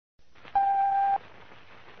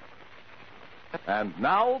And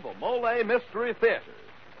now, the Mollé Mystery Theater,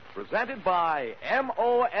 presented by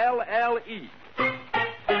Molle.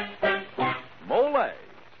 Mollé,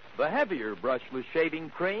 the heavier brushless shaving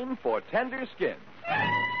cream for tender skin.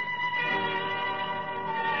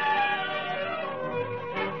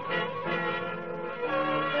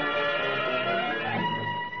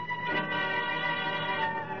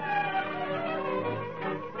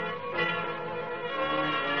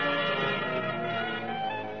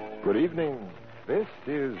 Good evening. This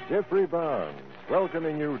is Jeffrey Barnes,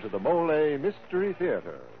 welcoming you to the Mollé Mystery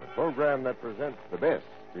Theater, the program that presents the best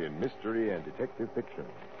in mystery and detective fiction.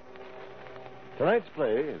 Tonight's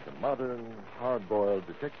play is a modern, hard-boiled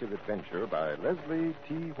detective adventure by Leslie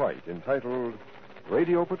T. White entitled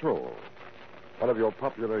Radio Patrol. One of your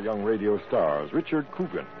popular young radio stars, Richard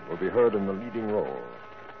Coogan, will be heard in the leading role.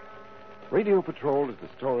 Radio Patrol is the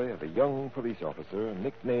story of a young police officer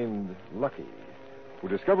nicknamed Lucky, who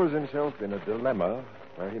discovers himself in a dilemma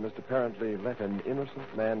where he must apparently let an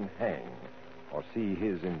innocent man hang or see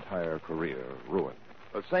his entire career ruined.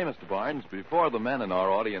 Say, Mr. Barnes, before the men in our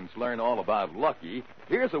audience learn all about Lucky,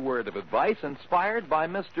 here's a word of advice inspired by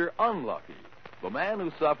Mr. Unlucky, the man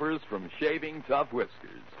who suffers from shaving tough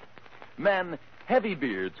whiskers. Men, heavy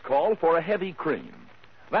beards call for a heavy cream.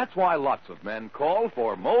 That's why lots of men call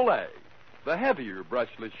for Mollé, the heavier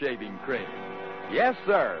brushless shaving cream. Yes,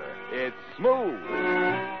 sir. It's smooth.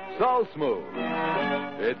 So smooth.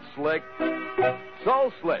 It's slick.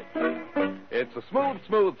 So slick. It's a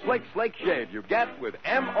smooth, slick shave you get with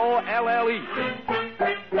Molle.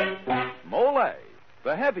 Mollé,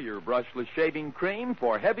 the heavier brushless shaving cream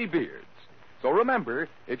for heavy beards. So remember,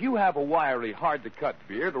 if you have a wiry, hard-to-cut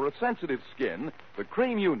beard or a sensitive skin, the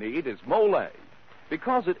cream you need is Mollé.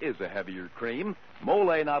 Because it is a heavier cream,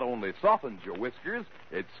 Mollé not only softens your whiskers,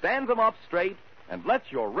 it stands them up straight and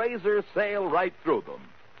lets your razor sail right through them.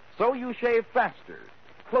 So you shave faster,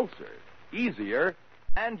 closer, easier,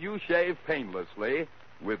 and you shave painlessly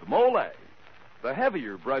with Mollé, the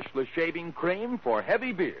heavier brushless shaving cream for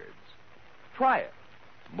heavy beards. Try it.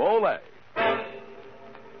 Mollé.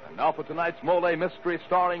 And now for tonight's Mollé mystery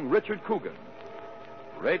starring Richard Coogan.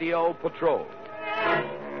 Radio Patrol.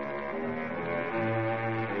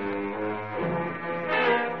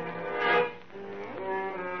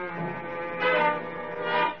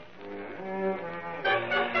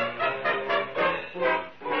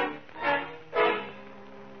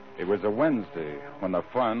 It was a Wednesday when the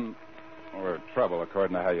fun, or trouble,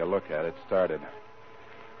 according to how you look at it, started.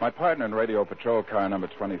 My partner in Radio Patrol car number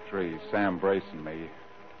 23, Sam Brace, and me.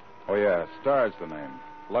 Oh, yeah, Star's the name.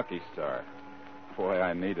 Lucky Star. Boy,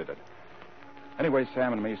 I needed it. Anyway,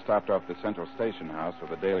 Sam and me stopped off the Central Station House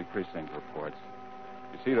with the daily precinct reports.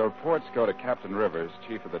 You see, the reports go to Captain Rivers,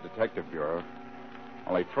 chief of the Detective Bureau.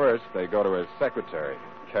 Only first, they go to his secretary,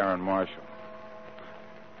 Karen Marshall.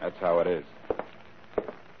 That's how it is.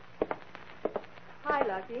 Hi,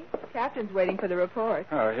 Lucky. Captain's waiting for the report.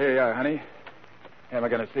 Oh, here you are, honey. Am I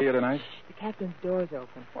going to see you tonight? The captain's door's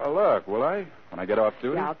open. Well, look, will I? When I get off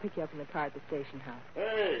duty? Yeah, I'll pick you up in the car at the station house.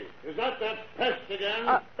 Hey, is that pest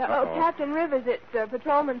again? Captain Rivers, it's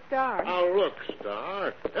Patrolman Star. Now, look,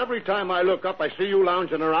 Star. Every time I look up, I see you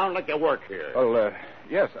lounging around like you work here. Well,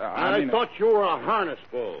 yes, I thought you were a harness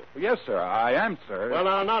bull. Yes, sir, I am, sir. Well,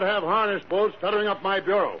 I'll not have harness bulls cluttering up my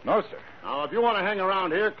bureau. No, sir. Now, if you want to hang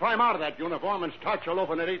around here, climb out of that uniform and start your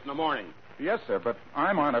loafing at 8 in the morning. Yes, sir, but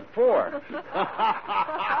I'm on at 4. Gee,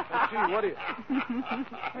 what do you...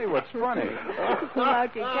 Hey, what's funny?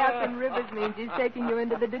 Lucky, Captain Rivers means he's taking you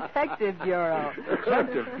into the Detective Bureau.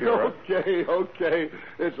 Detective Bureau? Okay.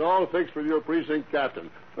 It's all fixed with your precinct captain.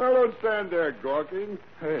 Well, don't stand there gawking.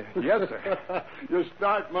 Hey, yes, sir. You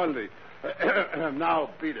start Monday. Now,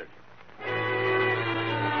 beat it.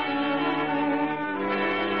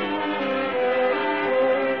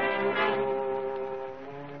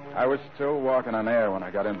 I was still walking on air when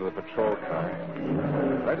I got into the patrol car.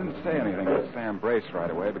 But I didn't say anything to Sam Brace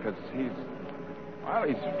right away because he's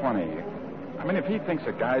funny. I mean, if he thinks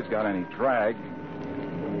a guy's got any drag,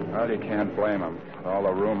 well, you can't blame him. With all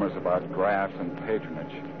the rumors about graft and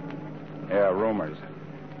patronage. Yeah, rumors.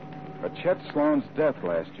 But Chet Sloan's death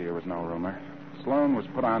last year was no rumor. Sloan was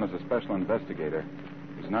put on as a special investigator.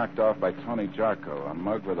 He was knocked off by Tony Jarko, a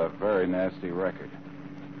mug with a very nasty record.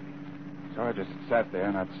 So I just sat there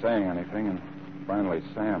not saying anything, and finally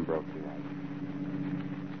Sam broke the ice.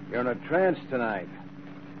 You're in a trance tonight.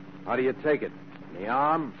 How do you take it? In the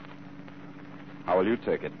arm? How will you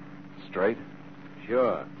take it? Straight?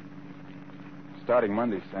 Sure. Starting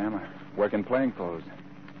Monday, Sam. I work in plainclothes.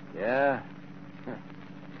 Yeah?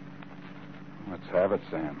 Let's have it,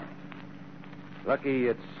 Sam. Lucky,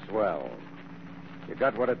 it's swell. You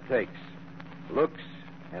got what it takes. Looks,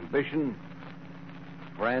 ambition,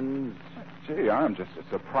 friends. Gee, I'm just as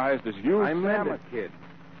surprised as you, I met Sam. a kid.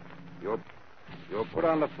 You're put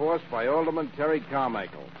on the force by Alderman Terry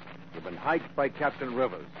Carmichael. You've been hiked by Captain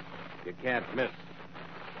Rivers. You can't miss.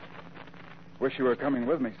 Wish you were coming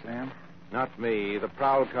with me, Sam. Not me. The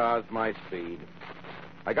prowl car's my speed.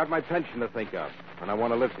 I got my pension to think of, and I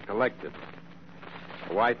want to live to collect it.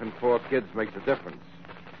 A wife and 4 kids makes a difference.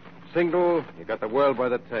 Single, you got the world by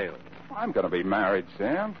the tail. I'm going to be married,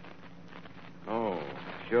 Sam. Oh,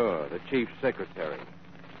 sure, the chief's secretary.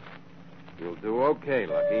 You'll do okay,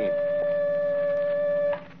 Lucky.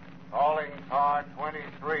 Calling car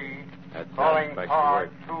 23. That's Calling back to car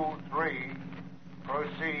work. 23.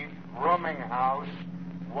 Proceed. Rooming house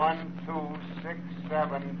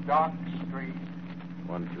 1267 Dock Street.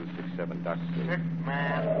 1267 Dock Street. Sick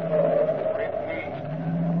man. Repeat.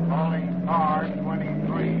 Calling car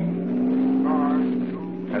 23. Car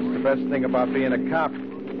 2. That's the best thing about being a cop.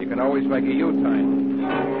 You can always make a U-turn.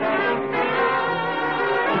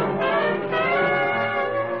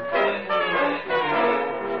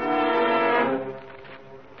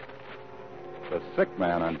 The sick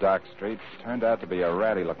man on Dock Street turned out to be a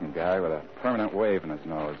ratty-looking guy with a permanent wave in his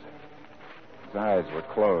nose. His eyes were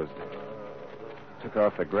closed. Took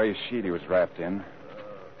off the gray sheet he was wrapped in.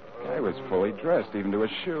 The guy was fully dressed, even to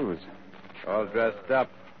his shoes. All dressed up.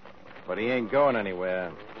 But he ain't going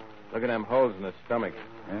anywhere. Look at them holes in his stomach.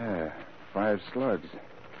 Yeah, 5 slugs.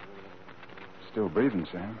 Still breathing,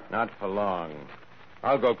 Sam. Not for long.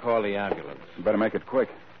 I'll go call the ambulance. You better make it quick.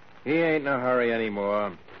 He ain't in a hurry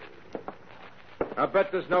anymore. I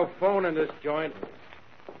bet there's no phone in this joint.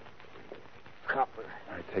 Copper.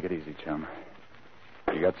 All right, take it easy, chum.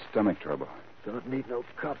 You got stomach trouble. Don't need no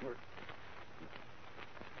copper.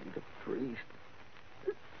 Need a priest.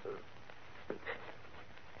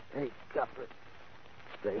 Hey, Copper.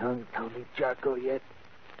 They hung Tony Jarko yet?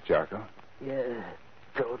 Jarko? Yeah,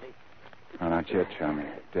 Tony. Oh, not yet, chum. He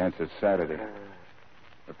dances Saturday.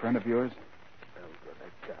 A friend of yours? I'm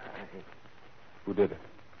gonna die. Who did it?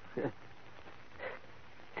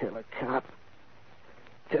 Tell a cop.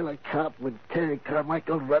 Tell a cop when Terry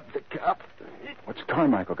Carmichael rubbed the cop. What's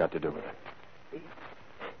Carmichael got to do with it?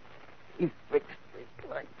 He fixed me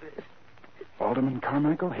like this. Alderman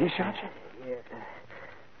Carmichael? He shot you? Yeah.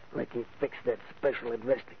 Like he fixed that special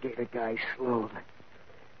investigator guy, Sloan.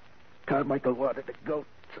 Carmichael wanted to go,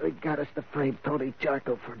 so he got us to frame Tony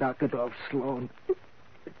Jarko for knocking off Sloan.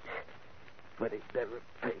 But he never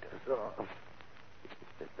paid us off.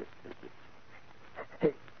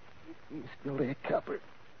 Hey, you still there, Copper?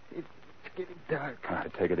 It's getting dark. All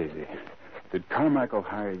right, take it easy. Did Carmichael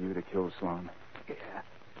hire you to kill Sloan? Yeah.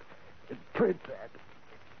 And print that.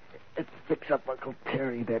 And fix up Uncle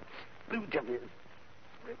Terry, that stooge of his.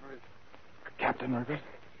 Rivers. Captain Rivers?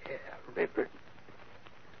 Yeah, Rivers.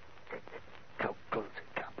 Come closer,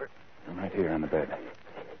 Copper. I'm right here on the bed.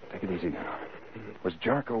 Take it easy now. Was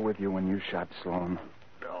Jarko with you when you shot Sloan?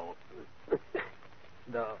 No.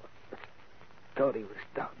 No. Tony was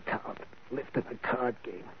downtown, lifting a card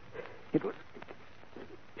game. It was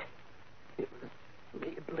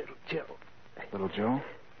me and Little Joe. Little Joe?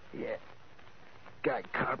 Yeah. Guy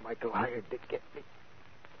Carmichael hired to get me.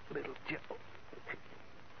 Little Joe.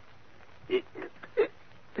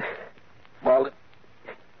 Mollé.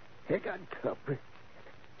 Hang on, Copper.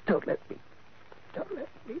 Don't let me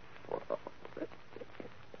fall.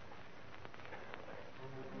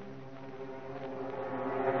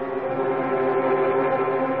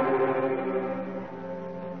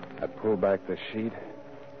 I pulled back the sheet.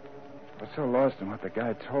 I was so lost in what the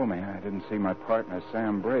guy told me, I didn't see my partner,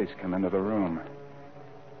 Sam Brace, come into the room.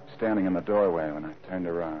 Standing in the doorway when I turned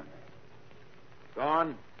around.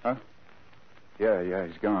 Gone? Huh? Yeah,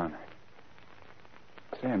 he's gone.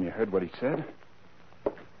 Sam, you heard what he said?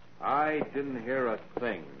 I didn't hear a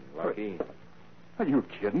thing, Lucky. Are you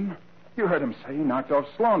kidding? You heard him say he knocked off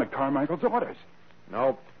Sloan at Carmichael's orders.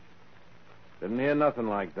 Nope. Didn't hear nothing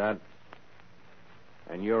like that.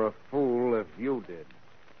 And you're a fool if you did.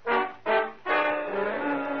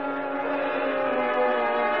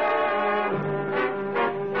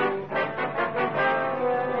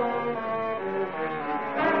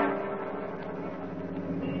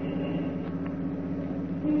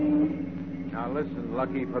 Now listen,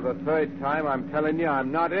 Lucky, for the 3rd time, I'm telling you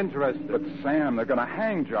I'm not interested. But, Sam, they're going to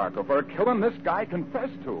hang Jarko for a killing this guy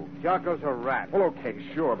confessed to. Jarko's a rat. Well, okay,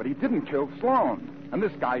 sure, but he didn't kill Sloan. And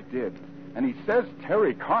this guy did. And he says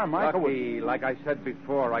Terry Carmichael Lucky, like I said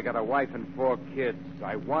before, I got a wife and 4 kids.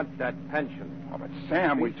 I want that pension. Oh, but,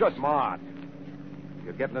 Sam, we just... Smart.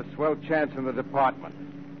 You're getting a swell chance in the department.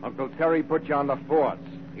 Uncle Terry put you on the force.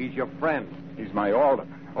 He's your friend. He's my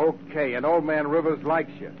alderman. Okay, and old man Rivers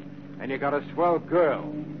likes you. And you got a swell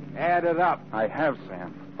girl. Add it up. I have,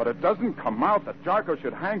 Sam. But it doesn't come out that Jarko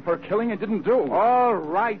should hang for a killing he didn't do. All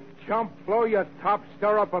right, chump. Blow your top,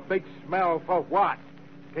 stir up a big smell. For what?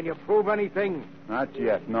 Can you prove anything? Not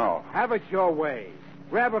yet, no. Have it your way.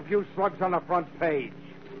 Grab a few slugs on the front page.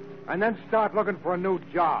 And then start looking for a new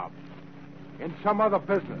job. In some other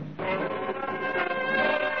business.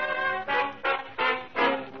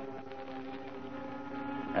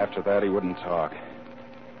 After that, he wouldn't talk.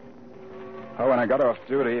 Oh, when I got off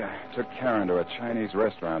duty, I took Karen to a Chinese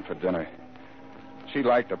restaurant for dinner. She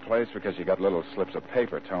liked the place because you got little slips of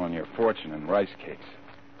paper telling your fortune in rice cakes.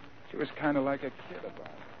 She was kind of like a kid about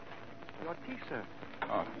it. Lucky, sir.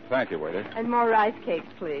 Oh, thank you, waiter. And more rice cakes,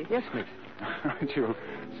 please. Yes, miss. Aren't you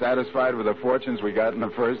satisfied with the fortunes we got in the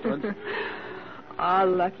first one? Oh,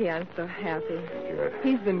 Lucky, I'm so happy. Good.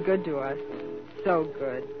 He's been good to us. So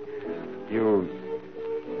good. You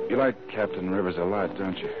like Captain Rivers a lot,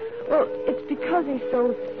 don't you? Well, it's because he's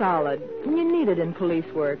so solid. You need it in police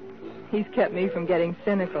work. He's kept me from getting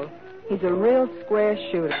cynical. He's a real square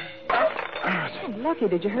shooter. Oh, Lucky,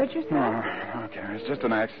 did you hurt yourself? No, okay. It's just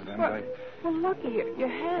an accident. Well, Lucky, your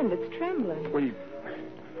hand, it's trembling.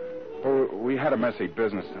 We had a messy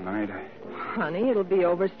business tonight. Honey, it'll be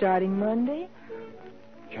over starting Monday.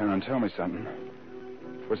 Karen, tell me something.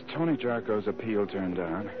 Was Tony Jarko's appeal turned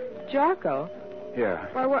down? Jarko? Yeah.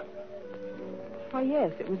 Why, what? Why,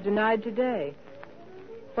 yes, it was denied today.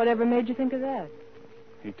 Whatever made you think of that?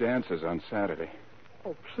 He dances on Saturday.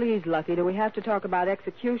 Oh, please, Lucky, do we have to talk about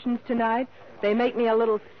executions tonight? They make me a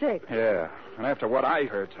little sick. Yeah, and after what I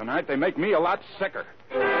heard tonight, they make me a lot sicker.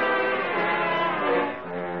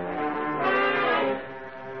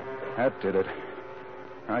 That did it.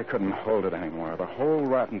 I couldn't hold it anymore. The whole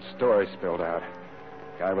rotten story spilled out.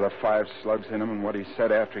 Guy with the 5 slugs in him and what he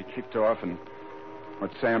said after he kicked off and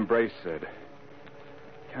what Sam Brace said.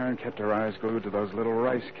 Karen kept her eyes glued to those little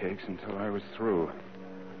rice cakes until I was through.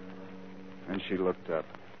 Then she looked up.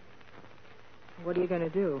 What are you going to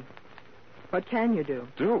do? What can you do?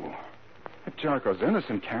 Do? If Jarko's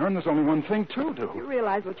innocent, Karen, there's only one thing to do. You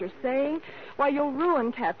realize what you're saying? Why, you'll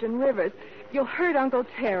ruin Captain Rivers. You'll hurt Uncle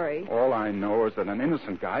Terry. All I know is that an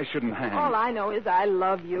innocent guy shouldn't hang. All I know is I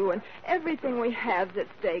love you, and everything we have's at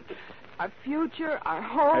stake. Our future, our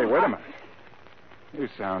home. Hey, wait a minute. You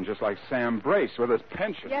sound just like Sam Brace with his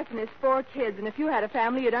pension. Yes, and his 4 kids, and if you had a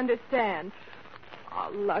family, you'd understand. Oh,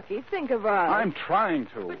 Lucky, think of us. I'm trying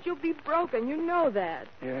to. But you'll be broken, you know that.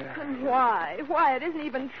 Yeah. And why? Why, it isn't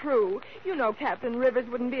even true. You know Captain Rivers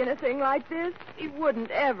wouldn't be in a thing like this. He wouldn't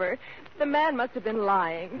ever. The man must have been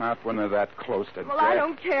lying. Not when they're that close to Well, death. I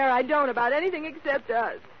don't care. I don't about anything except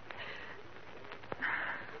us.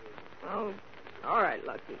 Oh, all right,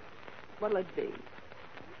 Lucky. What'll it be?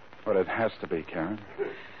 But it has to be, Karen.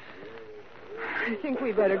 I think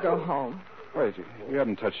we better go home. Wait, you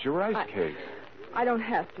haven't touched your rice cake. I don't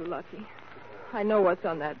have to, Lucky. I know what's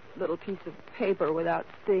on that little piece of paper without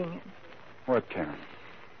seeing it. What, Karen?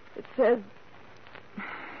 It says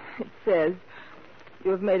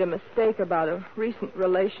you have made a mistake about a recent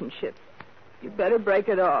relationship. You better break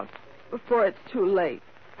it off before it's too late.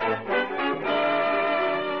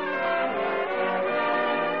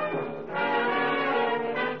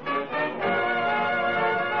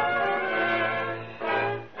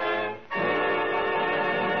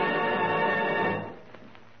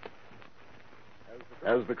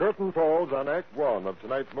 As the curtain falls on Act 1 of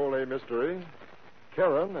tonight's Mollé mystery,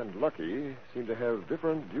 Karen and Lucky seem to have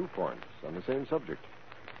different viewpoints on the same subject.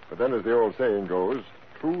 But then, as the old saying goes,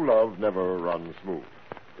 true love never runs smooth.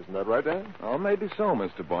 Isn't that right, Dan? Oh, maybe so,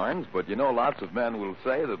 Mr. Barnes, but you know lots of men will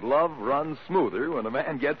say that love runs smoother when a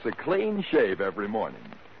man gets a clean shave every morning.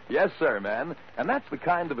 Yes, sir, man, and that's the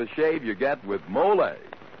kind of a shave you get with Mollé,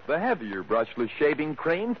 the heavier brushless shaving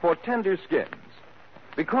cream for tender skins.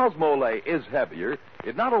 Because Mollé is heavier,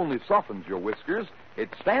 it not only softens your whiskers, it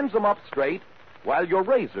stands them up straight, while your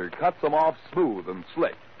razor cuts them off smooth and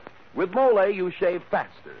slick. With Mollé, you shave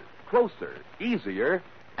faster, closer, easier,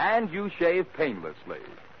 and you shave painlessly.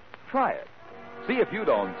 Try it. See if you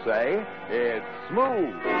don't say, it's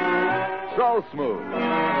smooth. So smooth.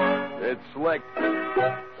 It's slick.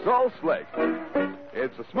 So slick.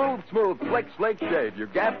 It's a smooth, slick shave you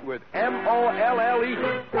get with Molle.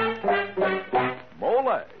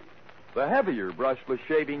 Mollé, the heavier brushless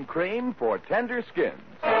shaving cream for tender skins.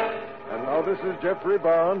 And now this is Jeffrey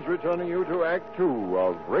Barnes returning you to Act 2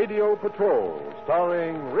 of Radio Patrol,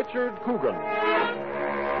 starring Richard Coogan.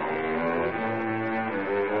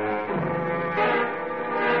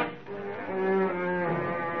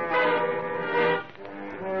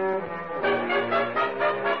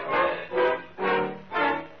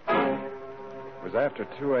 after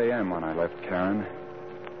 2 a.m. when I left Karen.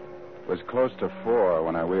 It was close to 4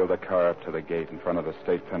 when I wheeled the car up to the gate in front of the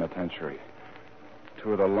state penitentiary.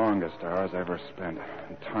 2 of the longest hours I ever spent.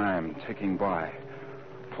 And time ticking by.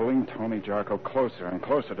 Pulling Tony Jarko closer and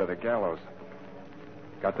closer to the gallows.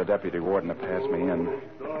 Got the deputy warden to pass me in.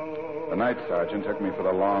 The night sergeant took me for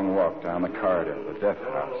the long walk down the corridor to the death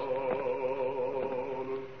house.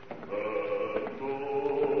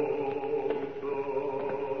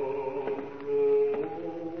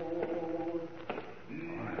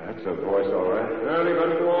 That's a voice, all right. Well, he got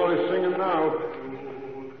to do all his singing now.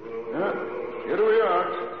 Yeah, here we are.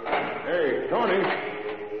 Hey, Tony.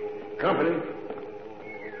 Company.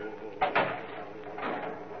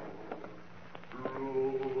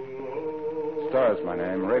 Star's my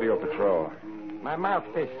name, Radio Patrol. My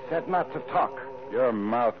mouthpiece said not to talk. Your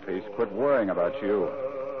mouthpiece quit worrying about you.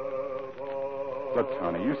 Look,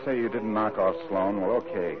 Tony, you say you didn't knock off Sloan. Well,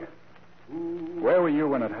 okay. Where were you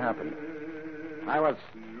when it happened? I was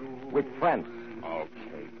with friends.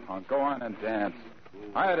 Okay, punk. Go on and dance.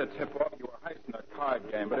 I had a tip-off you were heisting a card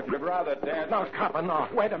game, but if you'd rather dance... No, copper, no.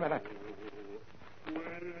 Wait a minute.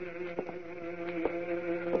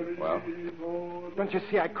 Well? Don't you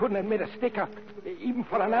see, I couldn't admit a stick-up, even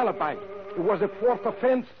for an alibi. It was a fourth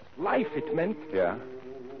offense. Life, it meant. Yeah?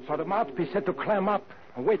 So the mouthpiece said to clam up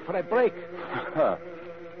and wait for a break.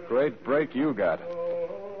 Great break you got.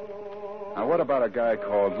 Now, what about a guy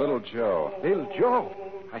called Little Joe? Little Joe?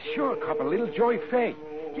 Sure, copper. Little Joey Fay.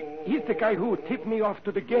 He's the guy who tipped me off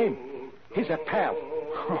to the game. He's a pal.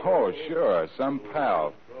 Oh, sure, some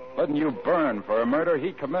pal. Letting you burn for a murder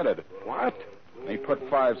he committed. What? He put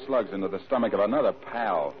 5 slugs into the stomach of another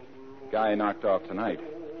pal. Guy knocked off tonight.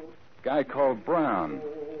 Guy called Brown.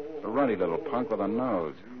 A ruddy little punk with a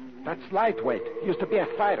nose. That's lightweight. Used to be a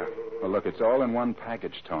fighter. Well, look, it's all in one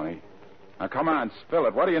package, Tony. Now, come on, spill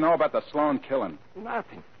it. What do you know about the Sloan killing?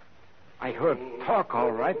 Nothing. I heard talk,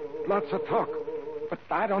 all right. Lots of talk. But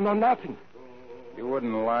I don't know nothing. You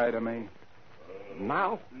wouldn't lie to me?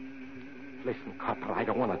 Now? Listen, copper, I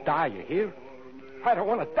don't want to die, you hear? I don't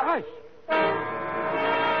want to die.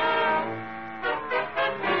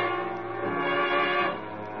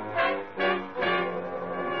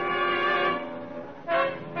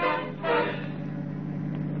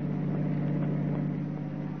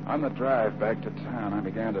 On the drive back to town, I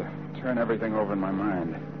began to turn everything over in my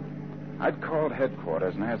mind. I'd called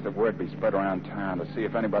headquarters and asked that word be spread around town to see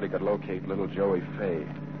if anybody could locate little Joey Fay.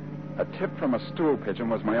 A tip from a stool pigeon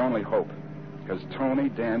was my only hope, because Tony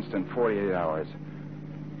danced in 48 hours.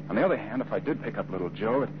 On the other hand, if I did pick up little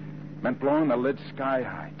Joe, it meant blowing the lid sky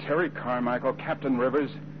high. Terry Carmichael, Captain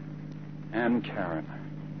Rivers, and Karen.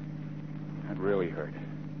 That really hurt.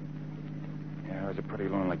 Yeah, I was a pretty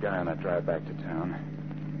lonely guy on that drive back to town.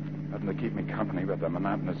 Nothing to keep me company but the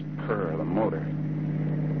monotonous purr of the motor.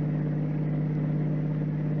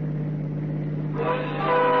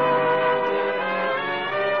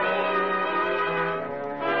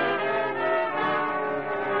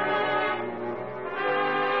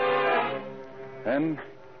 Then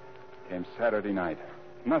came Saturday night.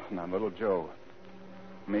 Nothing on little Joe.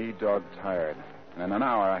 Me, dog-tired. And in an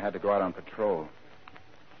hour, I had to go out on patrol.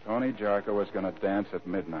 Tony Jarko was going to dance at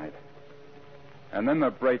midnight. And then the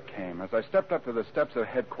break came. As I stepped up to the steps of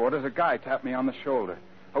headquarters, a guy tapped me on the shoulder.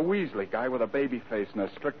 A Weasley guy with a baby face and a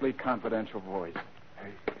strictly confidential voice.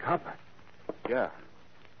 Hey, copper. Yeah.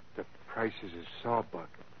 The price is a sawbuck.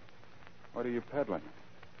 What are you peddling?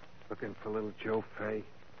 Looking for little Joe Fay.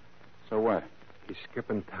 So what? He's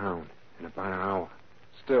skipping town in about an hour.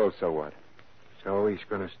 Still, so what? So he's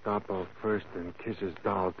going to stop off first and kiss his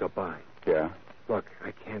doll goodbye. Yeah? Look,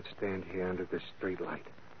 I can't stand here under this street light.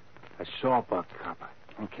 A sawbuck, copper.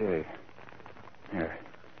 Okay. Here.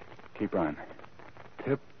 Keep on.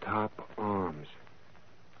 Tip Top Arms.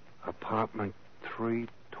 Apartment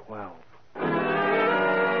 312.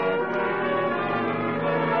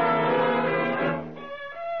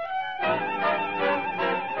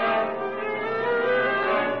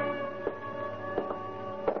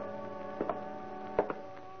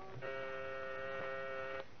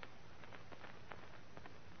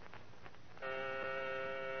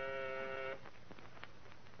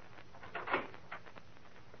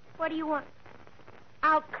 What do you want?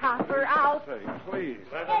 Out, copper, out. Say, please.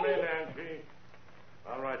 Let him in, Angie.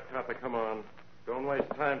 All right, copper, come on. Don't waste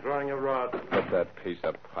time drawing your rod. Put that piece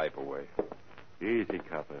of pipe away. Easy,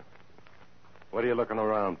 copper. What are you looking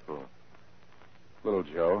around for? Little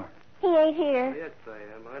Joe. He ain't here. Yes, I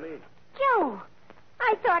am, honey. Joe,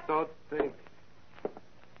 I thought... Don't think.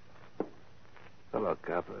 Hello,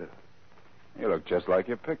 copper. You look just like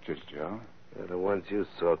your pictures, Joe. Yeah, the ones you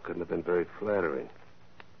saw couldn't have been very flattering.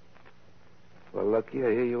 Well, Lucky,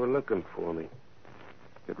 I hear you were looking for me.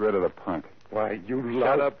 Get rid of the punk. Why, you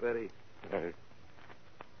Shut up, Eddie.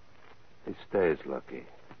 He stays, Lucky.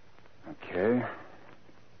 Okay.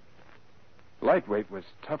 Lightweight was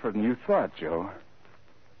tougher than you thought, Joe.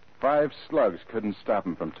 5 slugs couldn't stop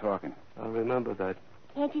him from talking. I'll remember that.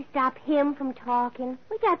 Can't you stop him from talking?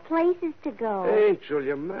 We got places to go. Angel,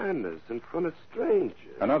 your manners in front of strangers.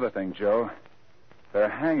 Another thing, Joe. They're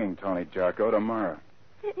hanging Tony Jarko tomorrow.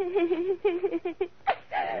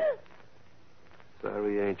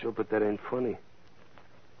 Sorry, Angel, but that ain't funny.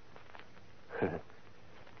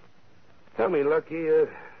 Tell me, Lucky, is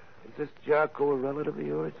this Jarko a relative of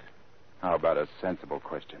yours? How about a sensible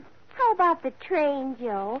question? How about the train,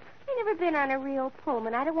 Joe? I've never been on a real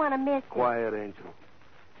Pullman. I don't want to miss it. Quiet, Angel.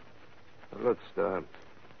 Now, look, Star.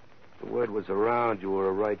 The word was around you were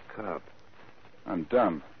a right cop. I'm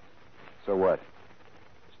dumb. So what?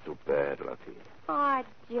 It's too bad, Lucky. Oh,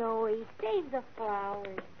 Joey, save the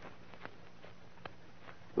flowers.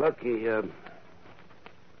 Lucky, I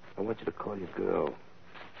want you to call your girl.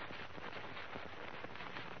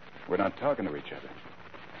 We're not talking to each other.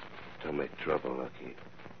 Don't make trouble, Lucky.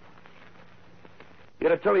 You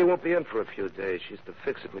gotta tell her you won't be in for a few days. She's to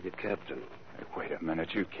fix it with your captain. Hey, wait a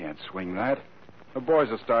minute. You can't swing that. The boys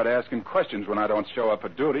will start asking questions when I don't show up for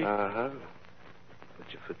duty. Uh-huh.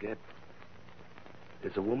 But you forget,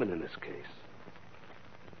 there's a woman in this case.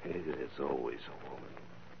 Hey, there's always a woman.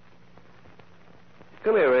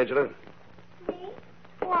 Come here, Angela. Me?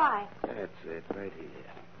 Why? That's it, right here.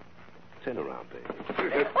 Turn around, baby.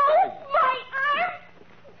 Oh, my arm!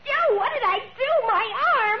 Joe, what did I do? My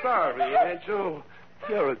arm! Sorry, Angel.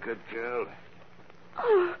 You're a good girl.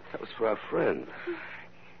 Oh. That was for our friend.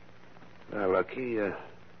 Now, Lucky,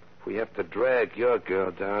 we have to drag your girl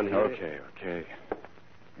down here. Okay.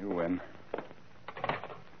 You win.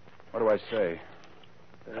 What do I say?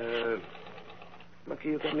 Lucky,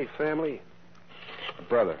 you got any family? A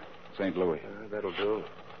brother, St. Louis. That'll do.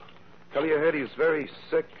 Tell your head he's very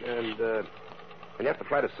sick, and you have to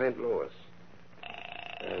fly to St. Louis.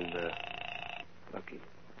 And, Lucky.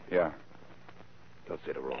 Yeah. Don't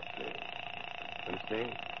say the wrong thing.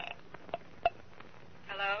 Understand?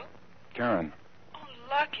 Hello? Karen. Oh,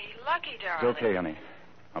 Lucky, It's darling. okay, honey.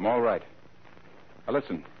 I'm all right. Now,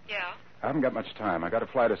 listen. Yeah? I haven't got much time. I got to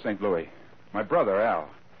fly to St. Louis. My brother, Al.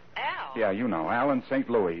 Al? Yeah, you know, Al in St.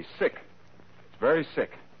 Louis. He's sick. He's very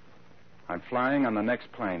sick. I'm flying on the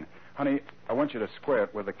next plane. Honey, I want you to square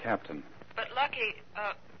it with the captain. But, Lucky,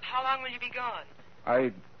 how long will you be gone?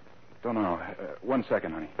 I don't know. 1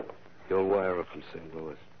 second, honey. You'll wire her from St.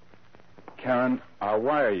 Louis. Karen, I'll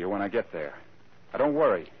wire you when I get there. Now, don't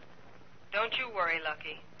worry. Don't you worry,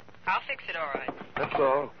 Lucky. I'll fix it all right. That's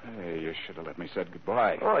all. Hey, you should have let me say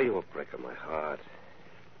goodbye. Oh, you were breaking my heart.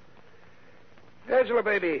 Angela,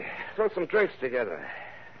 baby, throw some drinks together.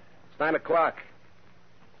 It's 9 o'clock.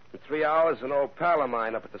 In 3 hours, an old pal of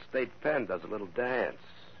mine up at the state pen does a little dance.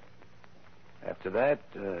 After that,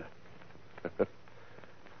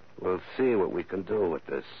 we'll see what we can do with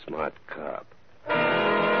this smart cop.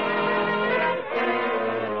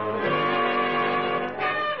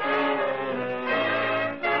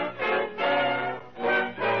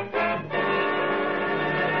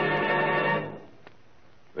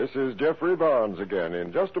 This is Jeffrey Barnes again.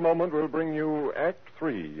 In just a moment, we'll bring you Act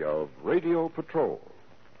 3 of Radio Patrol.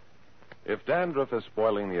 If dandruff is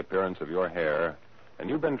spoiling the appearance of your hair, and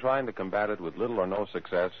you've been trying to combat it with little or no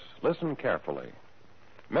success, listen carefully.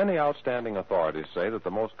 Many outstanding authorities say that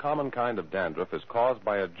the most common kind of dandruff is caused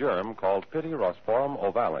by a germ called Pityrosporum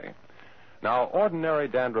ovale. Now, ordinary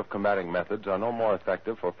dandruff-combating methods are no more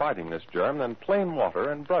effective for fighting this germ than plain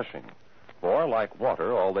water and brushing. For, like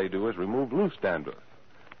water, all they do is remove loose dandruff.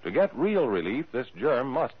 To get real relief, this germ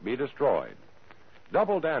must be destroyed.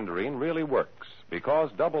 Double danderine really works because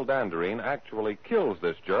double danderine actually kills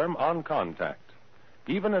this germ on contact.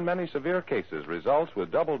 Even in many severe cases, results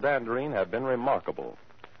with double danderine have been remarkable.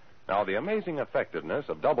 Now, the amazing effectiveness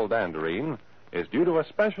of double danderine is due to a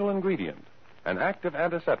special ingredient, an active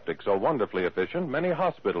antiseptic so wonderfully efficient many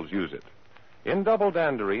hospitals use it. In double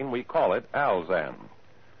danderine, we call it Alzan.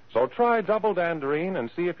 So try double danderine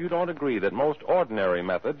and see if you don't agree that most ordinary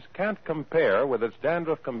methods can't compare with its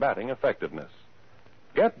dandruff-combating effectiveness.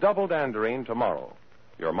 Get double danderine tomorrow.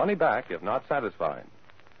 Your money back if not satisfied.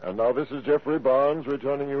 And now this is Jeffrey Barnes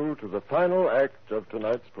returning you to the final act of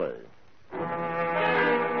tonight's play.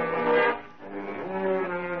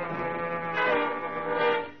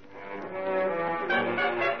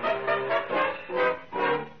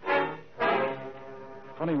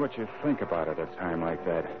 Funny what you think about at a time like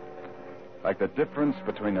that. Like the difference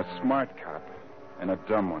between a smart cop and a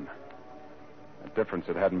dumb one. A difference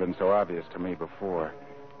that hadn't been so obvious to me before.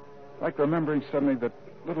 Like remembering suddenly that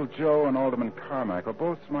little Joe and Alderman Carmichael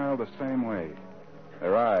both smiled the same way.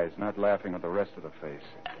 Their eyes not laughing at the rest of the face.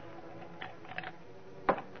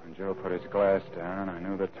 When Joe put his glass down, I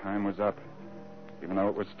knew that time was up. Even though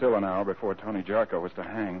it was still an hour before Tony Jarko was to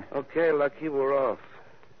hang. Okay, Lucky, we're off.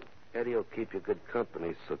 Eddie will keep you good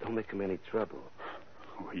company, so don't make him any trouble.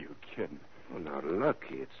 Who are you kidding? Well, now,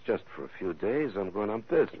 Lucky, it's just for a few days. I'm going on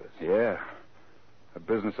business. Yeah. The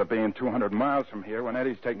business of being 200 miles from here when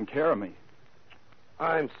Eddie's taking care of me.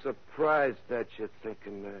 I'm surprised that you're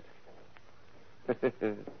thinking that.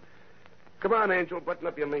 Come on, Angel, button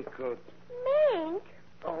up your mink coat. Mink?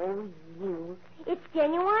 Oh, you. It's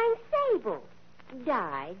genuine sable.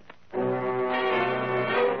 Dyed.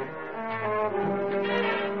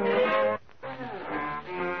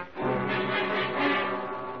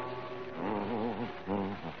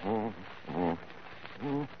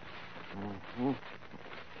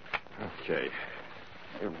 Okay.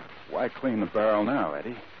 Why clean the barrel now,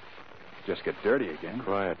 Eddie? Just get dirty again.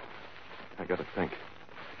 Quiet. I got to think.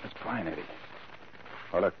 That's fine, Eddie.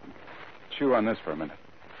 Well, look, chew on this for a minute.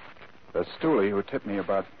 The stoolie who tipped me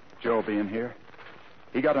about Joe being here,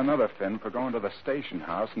 he got another fin for going to the station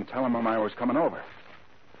house and telling him I was coming over.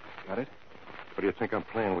 Got it? What do you think I'm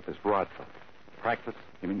playing with this rod for? Practice?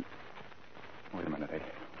 You mean... Wait a minute, Eddie.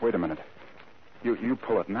 Wait a minute. You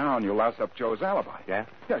pull it now and you'll louse up Joe's alibi. Yeah?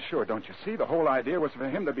 Yeah, sure. Don't you see? The whole idea was for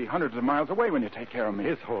him to be hundreds of miles away when you take care of me.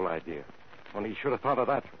 His whole idea. Only he should have thought of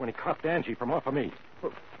that when he copped Angie from off of me.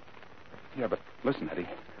 Well, yeah, but listen, Eddie.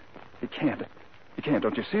 He can't. He can't.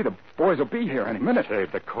 Don't you see? The boys will be here any minute.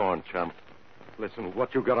 Save the corn, chum. Listen,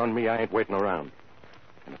 what you got on me, I ain't waiting around.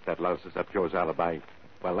 And if that louses up Joe's alibi,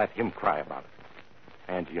 well, let him cry about it.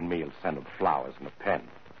 Angie and me will send him flowers and a pen.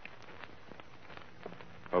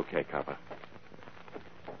 Okay, copper.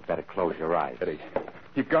 Better close your eyes. Eddie,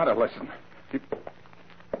 you've got to listen.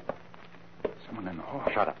 Someone in the hall.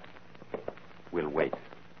 Shut up. We'll wait.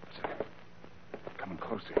 Coming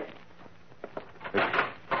closer.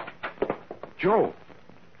 Joe.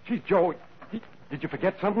 Gee, Joe, did you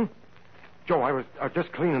forget something? Joe, I was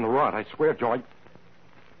just cleaning the rod. I swear, Joe.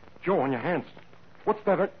 Joe, on your hands. What's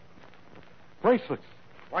that? Bracelets.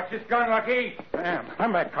 Watch this gun, Lucky. Sam.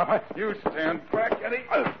 Stand back, copper. You stand back, Eddie.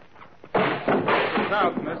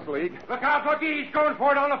 Out in this league. Look out, Lucky. He's going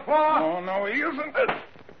for it on the floor. Oh, no, he isn't.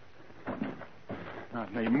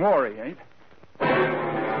 Not anymore, he ain't.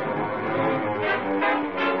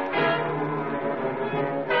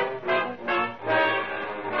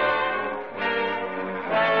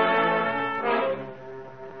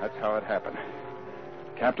 That's how it happened.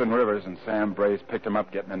 Captain Rivers and Sam Brace picked him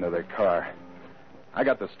up getting into their car. I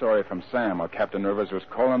got the story from Sam while Captain Rivers was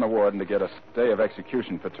calling the warden to get a stay of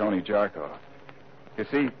execution for Tony Jarko. You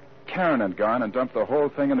see, Karen had gone and dumped the whole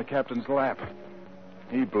thing in the captain's lap.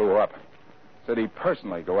 He blew up. Said he'd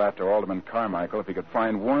personally go after Alderman Carmichael if he could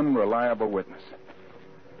find one reliable witness.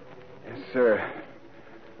 Yes, sir.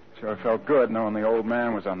 Sure felt good knowing the old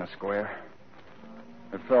man was on the square.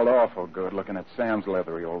 It felt awful good looking at Sam's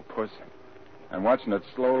leathery old puss and watching it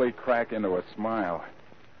slowly crack into a smile.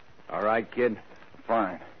 All right, kid?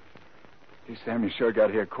 Fine. Gee, Sam, you sure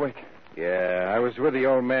got here quick. Yeah, I was with the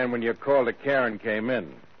old man when your call to Karen came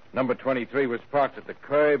in. Number 23 was parked at the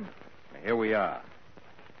curb. Here we are.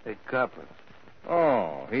 Hey, Copper.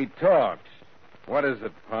 Oh, he talks. What is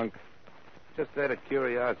it, punk? Just out of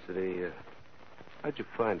curiosity, how'd you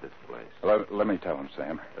find this place? Let me tell him,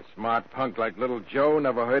 Sam. A smart punk like little Joe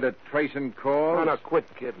never heard of tracing calls? No, quit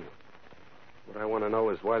kidding. What I want to know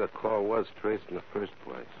is why the call was traced in the first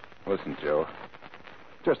place. Listen, Joe.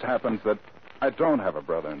 It just happens that I don't have a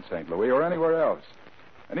brother in St. Louis or anywhere else.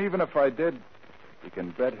 And even if I did, you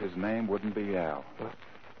can bet his name wouldn't be Al.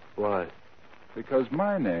 Why? Because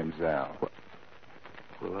my name's Al.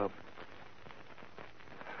 Well,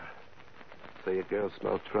 so your girl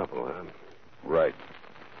smelled trouble, huh? Right.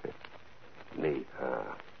 Neat, huh?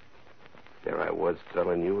 There I was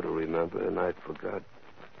telling you to remember, and I forgot.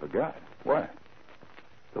 Forgot? What?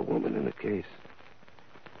 The woman in the case.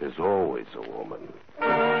 There's always a woman.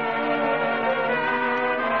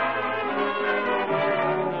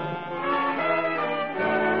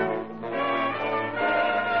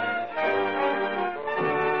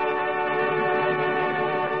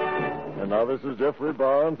 And now this is Jeffrey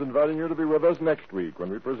Barnes inviting you to be with us next week when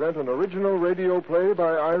we present an original radio play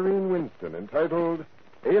by Irene Winston entitled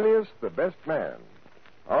Alias the Best Man.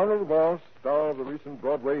 Arnold Voss, star of the recent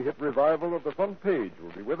Broadway hit revival of The Front Page,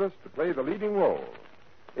 will be with us to play the leading role.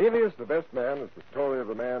 Alias the Best Man is the story of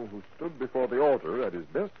a man who stood before the altar at his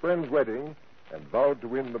best friend's wedding and vowed to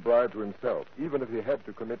win the bride to himself, even if he had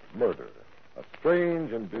to commit murder. A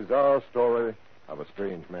strange and bizarre story of a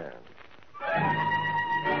strange man.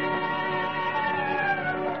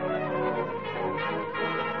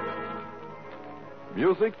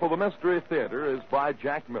 Music for the Mystery Theater is by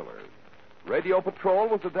Jack Miller. Radio Patrol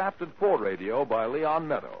was adapted for radio by Leon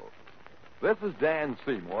Meadow. This is Dan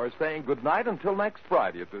Seymour saying goodnight until next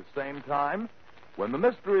Friday at this same time, when the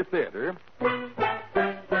Mystery Theater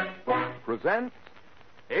presents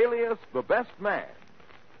Alias the Best Man,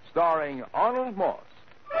 starring Arnold Moss.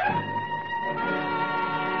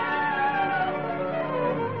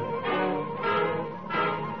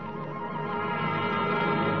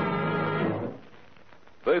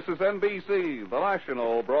 This is NBC, the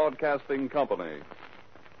national broadcasting company.